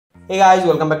Hey guys,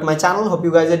 welcome back to my channel. Hope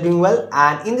you guys are doing well,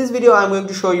 and in this video I'm going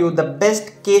to show you the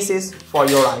best cases for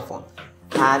your iPhone.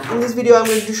 And in this video I'm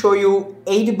going to show you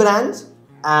 8 brands.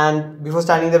 And before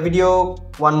starting the video,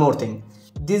 one more thing.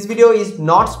 This video is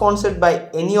not sponsored by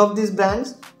any of these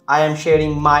brands. I am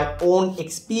sharing my own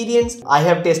experience. I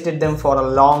have tested them for a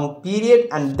long period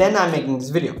and then I'm making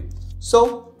this video.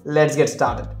 So let's get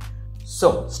started.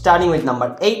 So starting with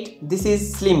number 8, this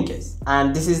is Slimcase,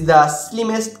 and this is the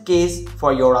slimmest case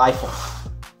for your iPhone.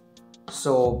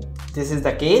 So this is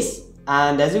the case,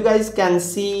 and as you guys can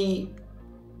see,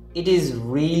 it is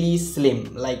really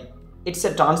slim. Like, it's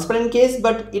a transparent case,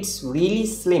 but it's really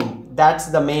slim. That's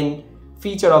the main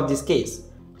feature of this case.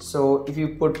 So if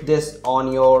you put this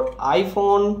on your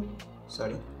iPhone,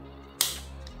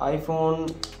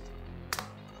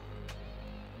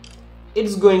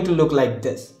 it's going to look like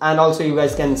this. And also you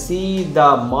guys can see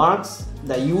the marks,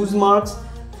 the use marks.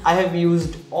 I have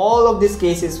used all of these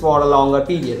cases for a longer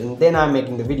period and then I'm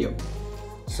making the video,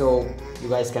 so you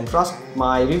guys can trust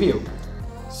my review.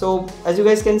 So as you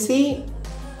guys can see,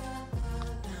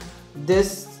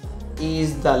 this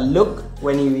is the look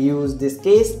when you use this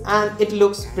case, and it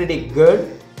looks pretty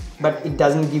good, but it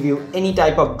doesn't give you any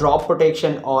type of drop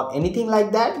protection or anything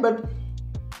like that, but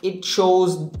it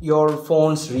shows your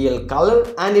phone's real color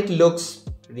and it looks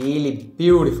really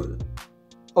beautiful.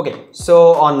 Okay,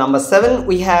 so on number 7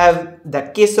 we have the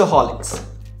Caseoholix.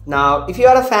 Now if you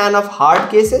are a fan of hard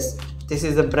cases, this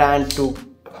is the brand to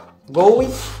go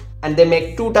with, and they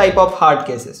make 2 type of hard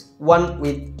cases, one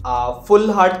with a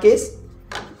full hard case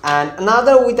and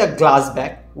another with a glass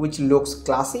back, which looks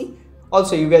classy.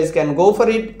 Also you guys can go for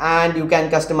it and you can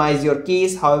customize your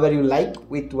case however you like,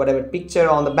 with whatever picture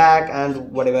on the back and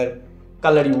whatever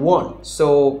color you want.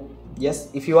 So yes,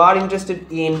 if you are interested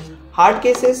in hard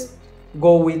cases,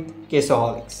 go with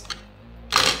Caseoholix.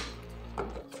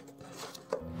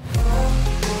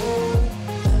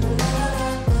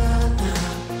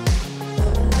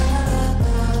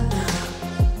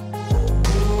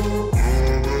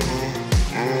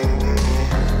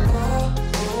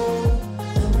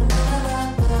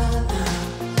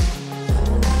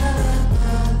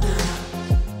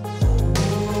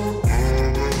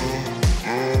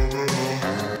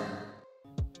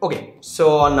 Okay,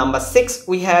 so on number 6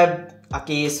 we have a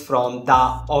case from the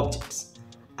Objects,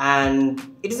 and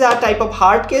it is a type of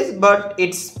hard case but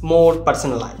it's more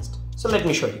personalized. So let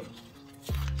me show you.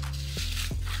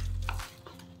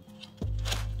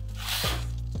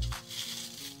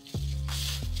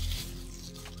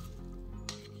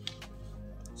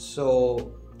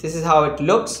 So this is how it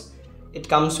looks. It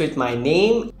comes with my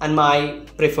name and my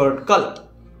preferred color.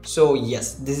 So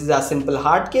yes, this is a simple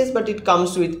hard case, but it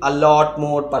comes with a lot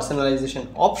more personalization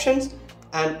options,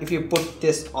 and if you put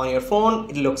this on your phone,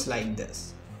 it looks like this.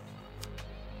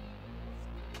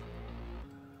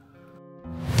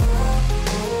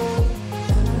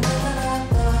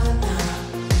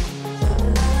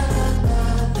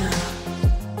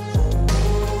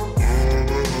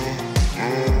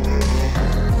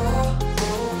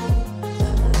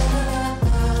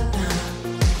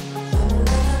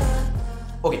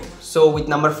 Okay, so with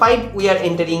number 5 we are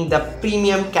entering the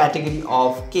premium category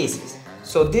of cases.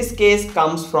 So this case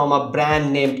comes from a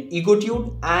brand named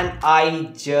Egotude, and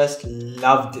I just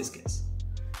love this case.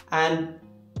 And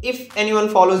if anyone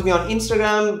follows me on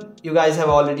Instagram, you guys have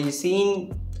already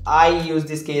seen I use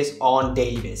this case on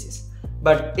daily basis.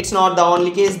 But it's not the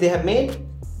only case they have made.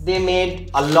 They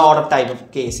made a lot of type of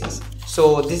cases.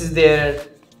 So this is their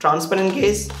transparent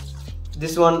case,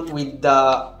 this one with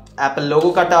the Apple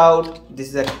logo cut out, this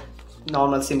is a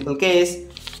normal simple case,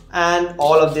 and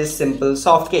all of these simple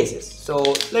soft cases. So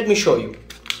let me show you.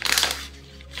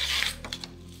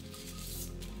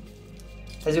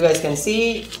 As you guys can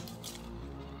see,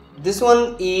 this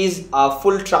one is a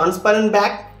full transparent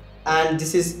back, and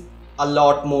this is a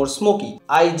lot more smoky.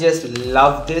 I just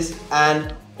love this,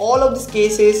 and all of these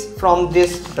cases from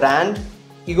this brand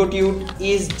Egotude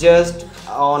is just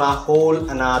on a whole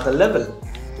another level.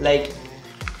 Like,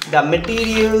 the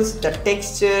materials, the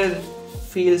texture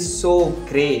feels so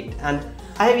great, and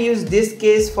I have used this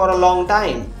case for a long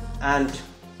time. And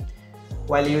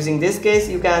while using this case,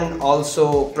 you can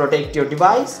also protect your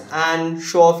device and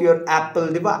show off your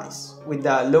Apple device with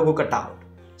the logo cut out.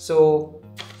 So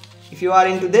if you are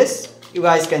into this, you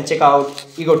guys can check out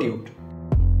Egotude.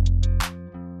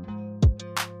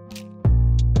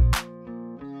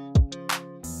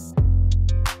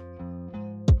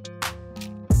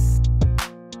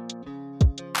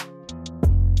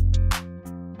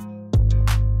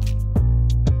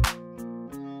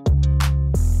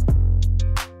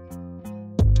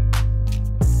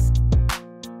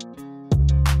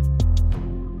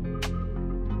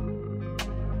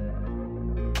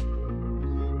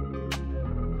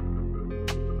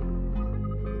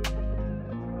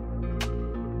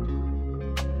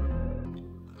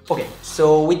 Okay,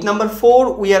 so with number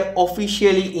 4 we are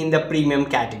officially in the premium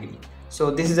category. So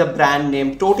this is a brand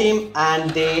named Totem and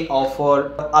they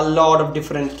offer a lot of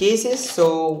different cases.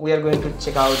 So we are going to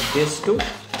check out this too.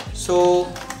 So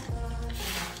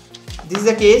this is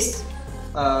the case,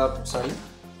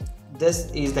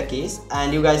 this is the case,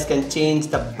 and you guys can change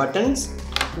the buttons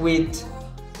with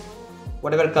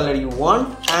whatever color you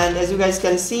want. And as you guys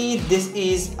can see, this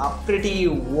is a pretty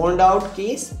worn out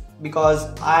case because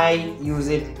I use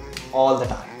it all the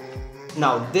time.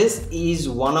 Now this is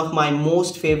one of my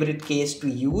most favorite case to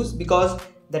use because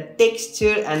the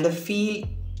texture and the feel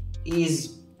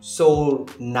is so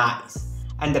nice,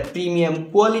 and the premium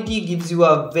quality gives you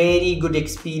a very good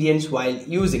experience while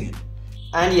using it.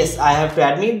 And yes, I have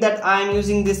to admit that I am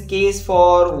using this case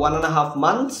for 1.5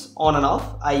 months on and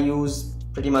off. I use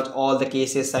pretty much all the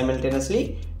cases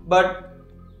simultaneously, but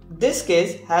this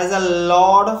case has a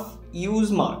lot of use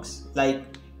marks, like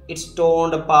it's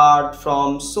torn apart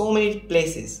from so many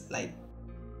places. Like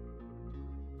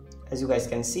as you guys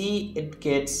can see, it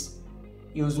gets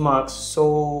use marks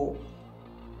so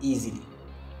easily.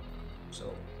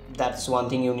 So that's one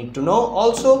thing you need to know.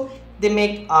 Also, they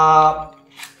make a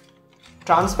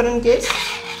transparent case.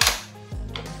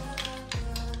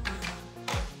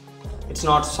 It's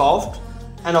not soft,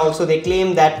 and also they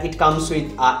claim that it comes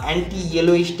with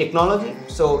anti-yellowish technology,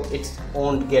 so it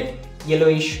won't get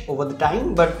yellowish over the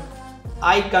time, but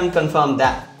I can't confirm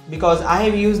that because I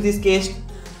have used this case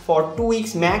for 2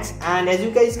 weeks max, and as you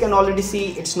guys can already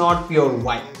see, it's not pure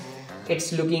white.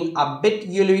 It's looking a bit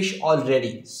yellowish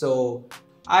already, so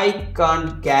I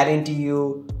can't guarantee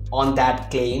you on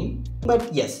that claim.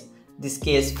 But yes, this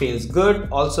case feels good.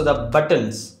 Also, the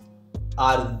buttons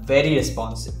are very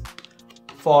responsive.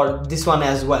 For this one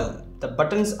as well, the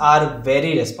buttons are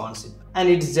very responsive, and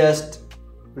it's just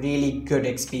really good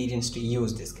experience to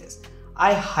use this case.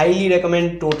 I highly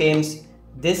recommend Totem's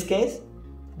this case.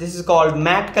 This is called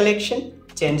matte collection,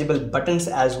 changeable buttons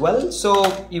as well,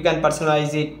 so you can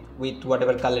personalize it with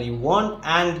whatever color you want,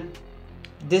 and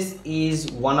this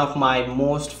is one of my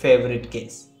most favorite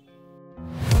case.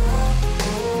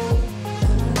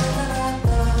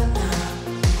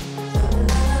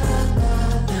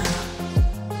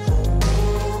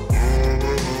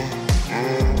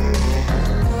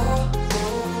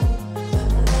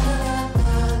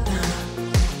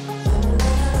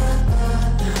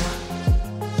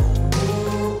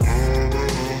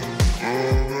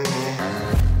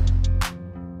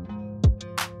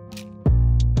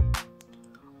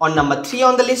 On number 3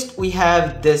 on the list, we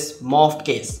have this Moft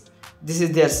case. This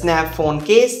is their snap phone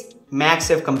case,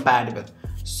 MagSafe compatible.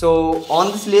 So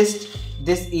on this list,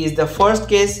 this is the first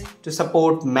case to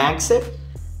support MagSafe.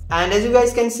 And as you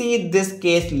guys can see, this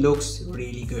case looks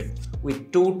really good.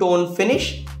 With two-tone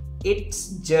finish, it's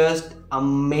just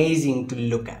amazing to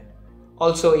look at.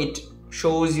 Also, it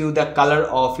shows you the color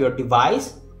of your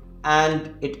device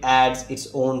and it adds its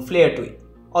own flair to it.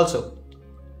 Also,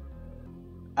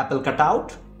 Apple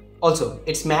cutout. Also,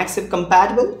 it's MagSafe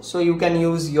compatible, so you can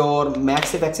use your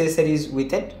MagSafe accessories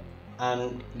with it.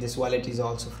 And this wallet is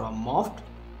also from Moft.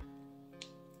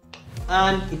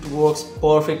 And it works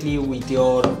perfectly with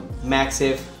your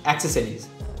MagSafe accessories.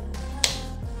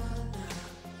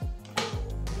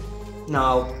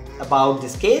 Now, about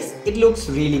this case, it looks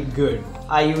really good.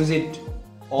 I use it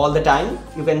all the time.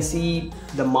 You can see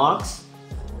the marks.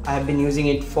 I have been using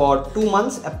it for 2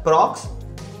 months approx.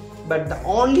 But the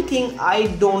only thing I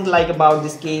don't like about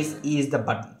this case is the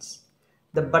buttons.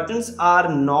 The buttons are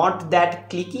not that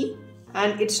clicky,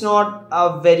 and it's not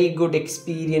a very good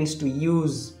experience to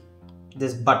use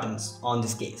these buttons on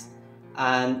this case.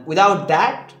 And without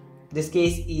that, this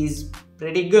case is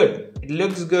pretty good. It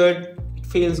looks good, it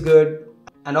feels good,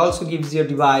 and also gives your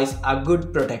device a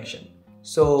good protection.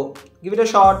 So give it a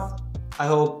shot. I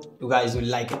hope you guys will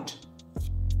like it.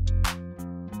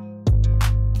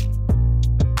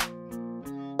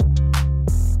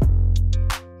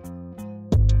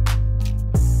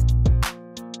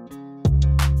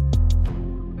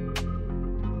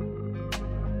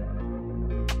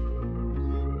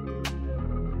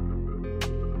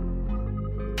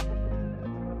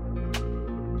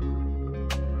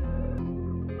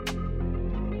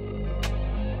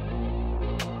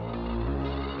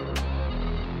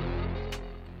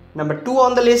 Number 2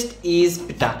 on the list is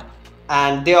Pitaka,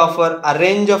 and they offer a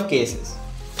range of cases.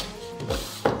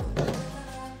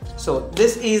 So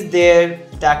this is their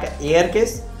Pitaka Air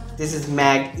case, this is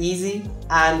Mag Easy,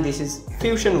 and this is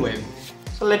Fusion Wave.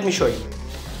 So let me show you.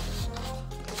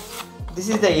 This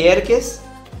is the Air case.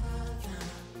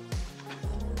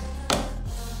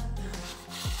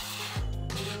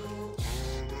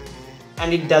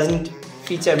 And it doesn't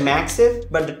feature MagSafe,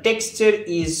 but the texture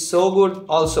is so good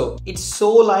also. It's so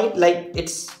light, like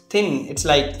it's thin, it's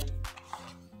like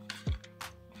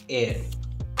air.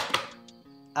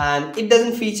 And it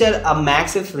doesn't feature a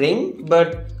MagSafe ring,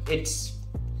 but it's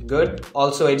good.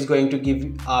 Also, it's going to give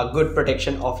you a good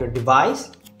protection of your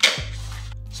device.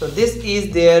 So this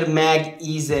is their Mag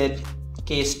EZ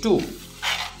Case 2.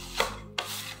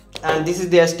 And this is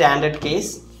their standard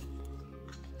case.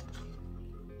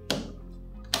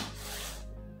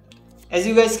 As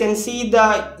you guys can see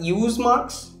the use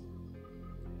marks,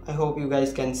 I hope you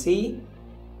guys can see.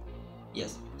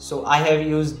 Yes, so I have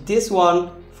used this one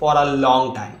for a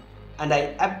long time and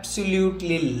I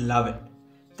absolutely love it.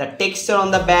 The texture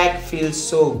on the back feels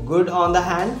so good on the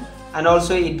hand, and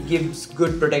also it gives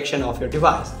good protection of your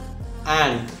device,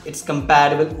 and it's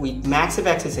compatible with MagSafe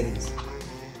accessories.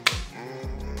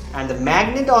 And the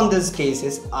magnet on these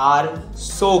cases are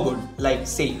so good, like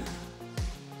see.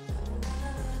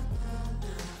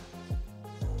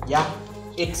 Yeah,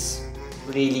 it's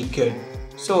really good.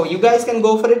 So you guys can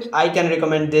go for it. I can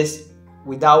recommend this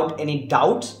without any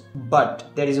doubts.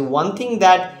 But there is one thing,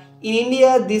 that in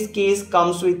India this case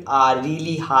comes with a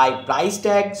really high price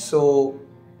tag, so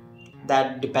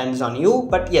that depends on you.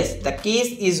 But yes, the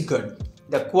case is good.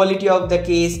 The quality of the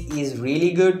case is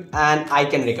really good and I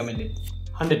can recommend it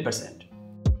 100%.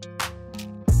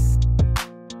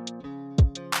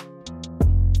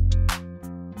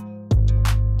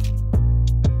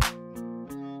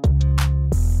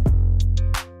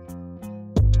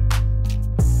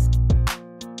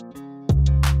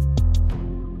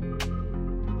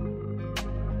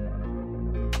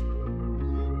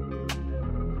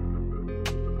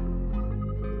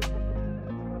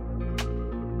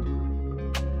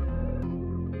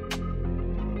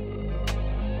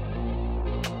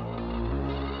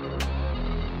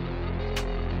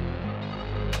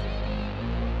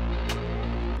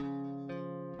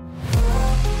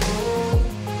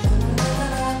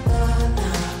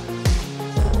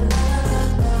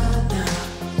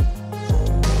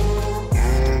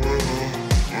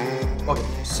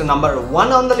 So number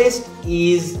 1 on the list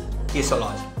is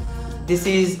Caseology. This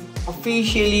is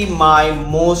officially my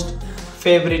most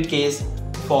favorite case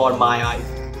for my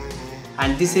iPhone.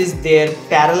 And this is their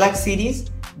Parallax series.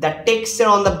 The texture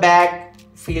on the back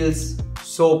feels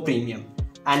so premium.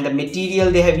 And the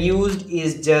material they have used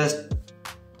is just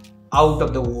out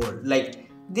of the world. Like,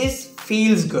 this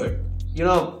feels good. You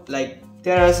know, like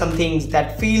there are some things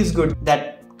that feels good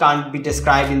that can't be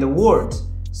described in the words.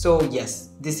 So yes,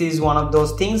 this is one of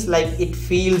those things, like it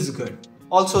feels good.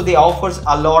 Also, they offers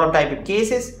a lot of type of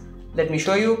cases. Let me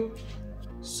show you.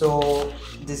 So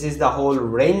this is the whole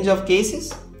range of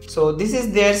cases. So this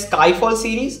is their Skyfall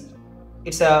series.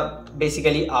 It's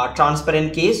basically a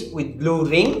transparent case with blue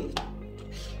ring.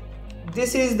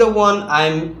 This is the one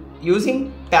I'm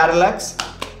using, Parallax.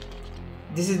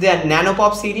 This is their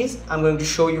Nanopop series. I'm going to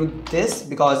show you this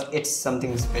because it's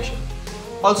something special.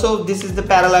 Also, this is the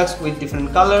Parallax with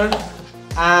different color,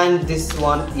 and this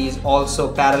one is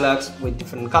also Parallax with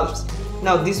different colors.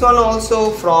 Now this one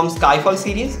also from Skyfall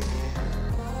series.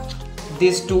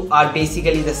 These two are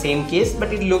basically the same case,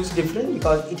 but it looks different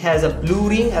because it has a blue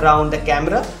ring around the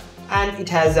camera and it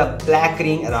has a black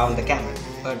ring around the camera.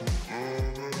 But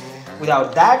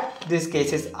without that, these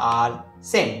cases are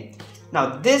same.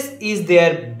 Now this is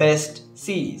their best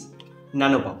series,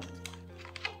 Nanopop.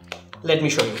 Let me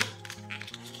show you.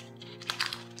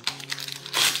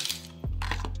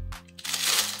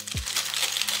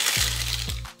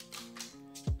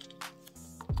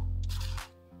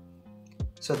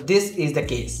 So this is the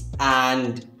case,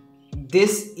 and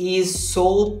this is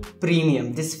so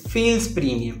premium. This feels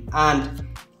premium and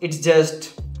it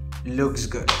just looks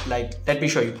good. Like, let me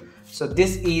show you. So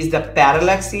this is the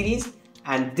Parallax series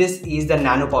and this is the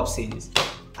Nanopop series.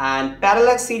 And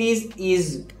Parallax series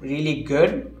is really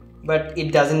good, but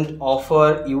it doesn't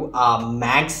offer you a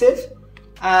MagSafe.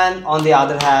 And on the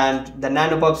other hand, the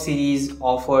Nanopop series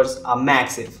offers a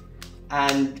MagSafe,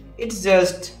 and it's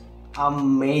just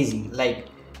amazing. Like,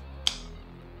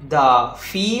 the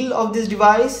feel of this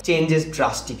device changes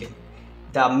drastically.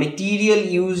 The material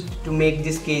used to make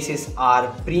these cases are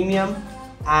premium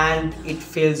and it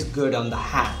feels good on the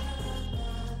hand.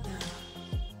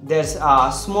 There's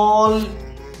a small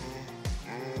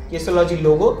Caseology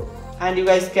logo and you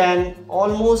guys can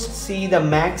almost see the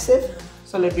MagSafe.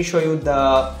 So let me show you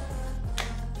the,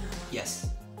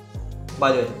 yes.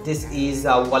 By the way, this is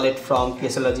a wallet from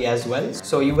Caseology as well.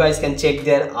 So you guys can check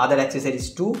their other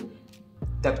accessories too.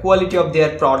 The quality of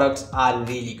their products are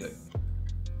really good.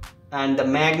 And the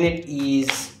magnet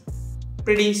is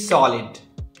pretty solid.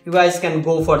 You guys can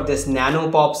go for this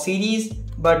Nanopop series,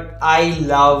 but I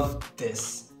love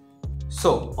this.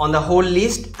 So on the whole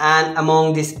list and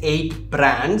among these 8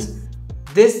 brands,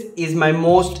 this is my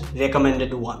most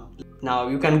recommended one. Now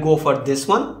you can go for this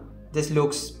one. This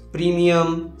looks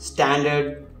premium,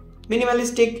 standard,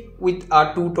 minimalistic with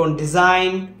a two-tone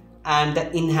design, and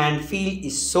the in-hand feel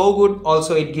is so good.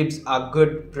 Also it gives a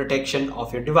good protection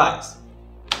of your device,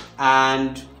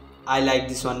 and I like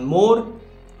this one more.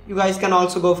 You guys can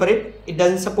also go for it. It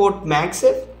doesn't support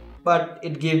MagSafe, but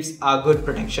it gives a good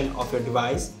protection of your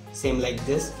device, same like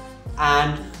this.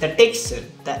 And the texture,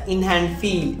 the in-hand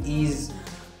feel is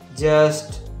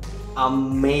just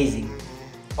amazing.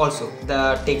 Also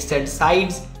the textured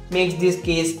sides makes this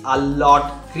case a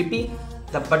lot grippy.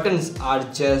 The buttons are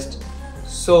just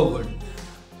so good,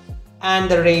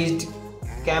 and the raised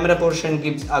camera portion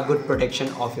gives a good protection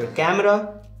of your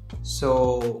camera.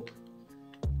 So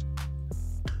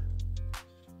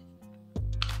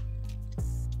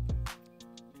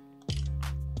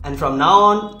and from now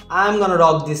on I'm gonna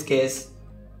rock this case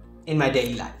in my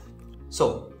daily life.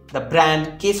 So the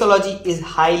brand Caseology is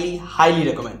highly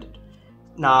recommended.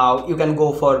 Now you can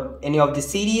go for any of the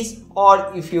series,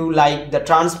 or if you like the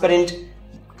transparent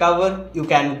cover, you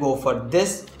can go for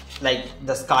this, like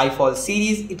the Skyfall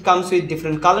series. It comes with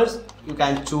different colors. You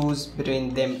can choose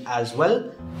between them as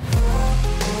well.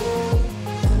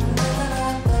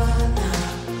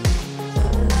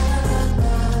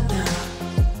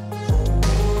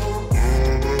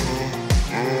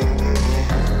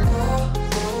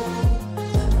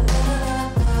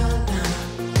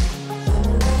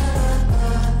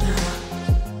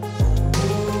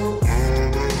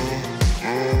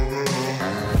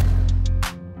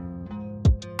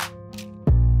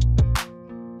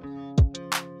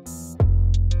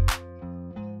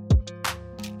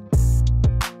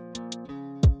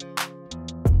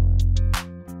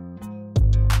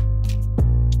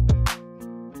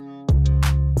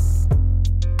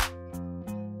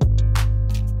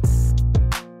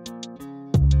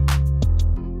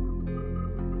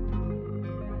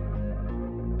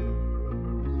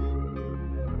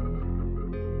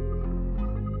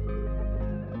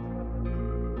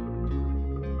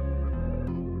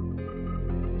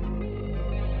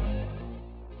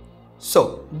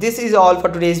 So this is all for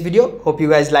today's video. Hope you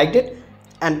guys liked it,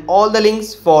 and all the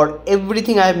links for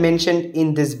everything I have mentioned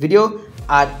in this video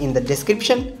are in the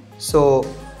description, so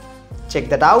check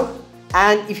that out.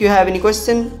 And if you have any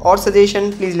question or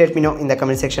suggestion, please let me know in the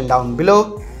comment section down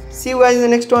below. See you guys in the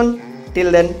next one.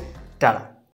 Till then, ta-da.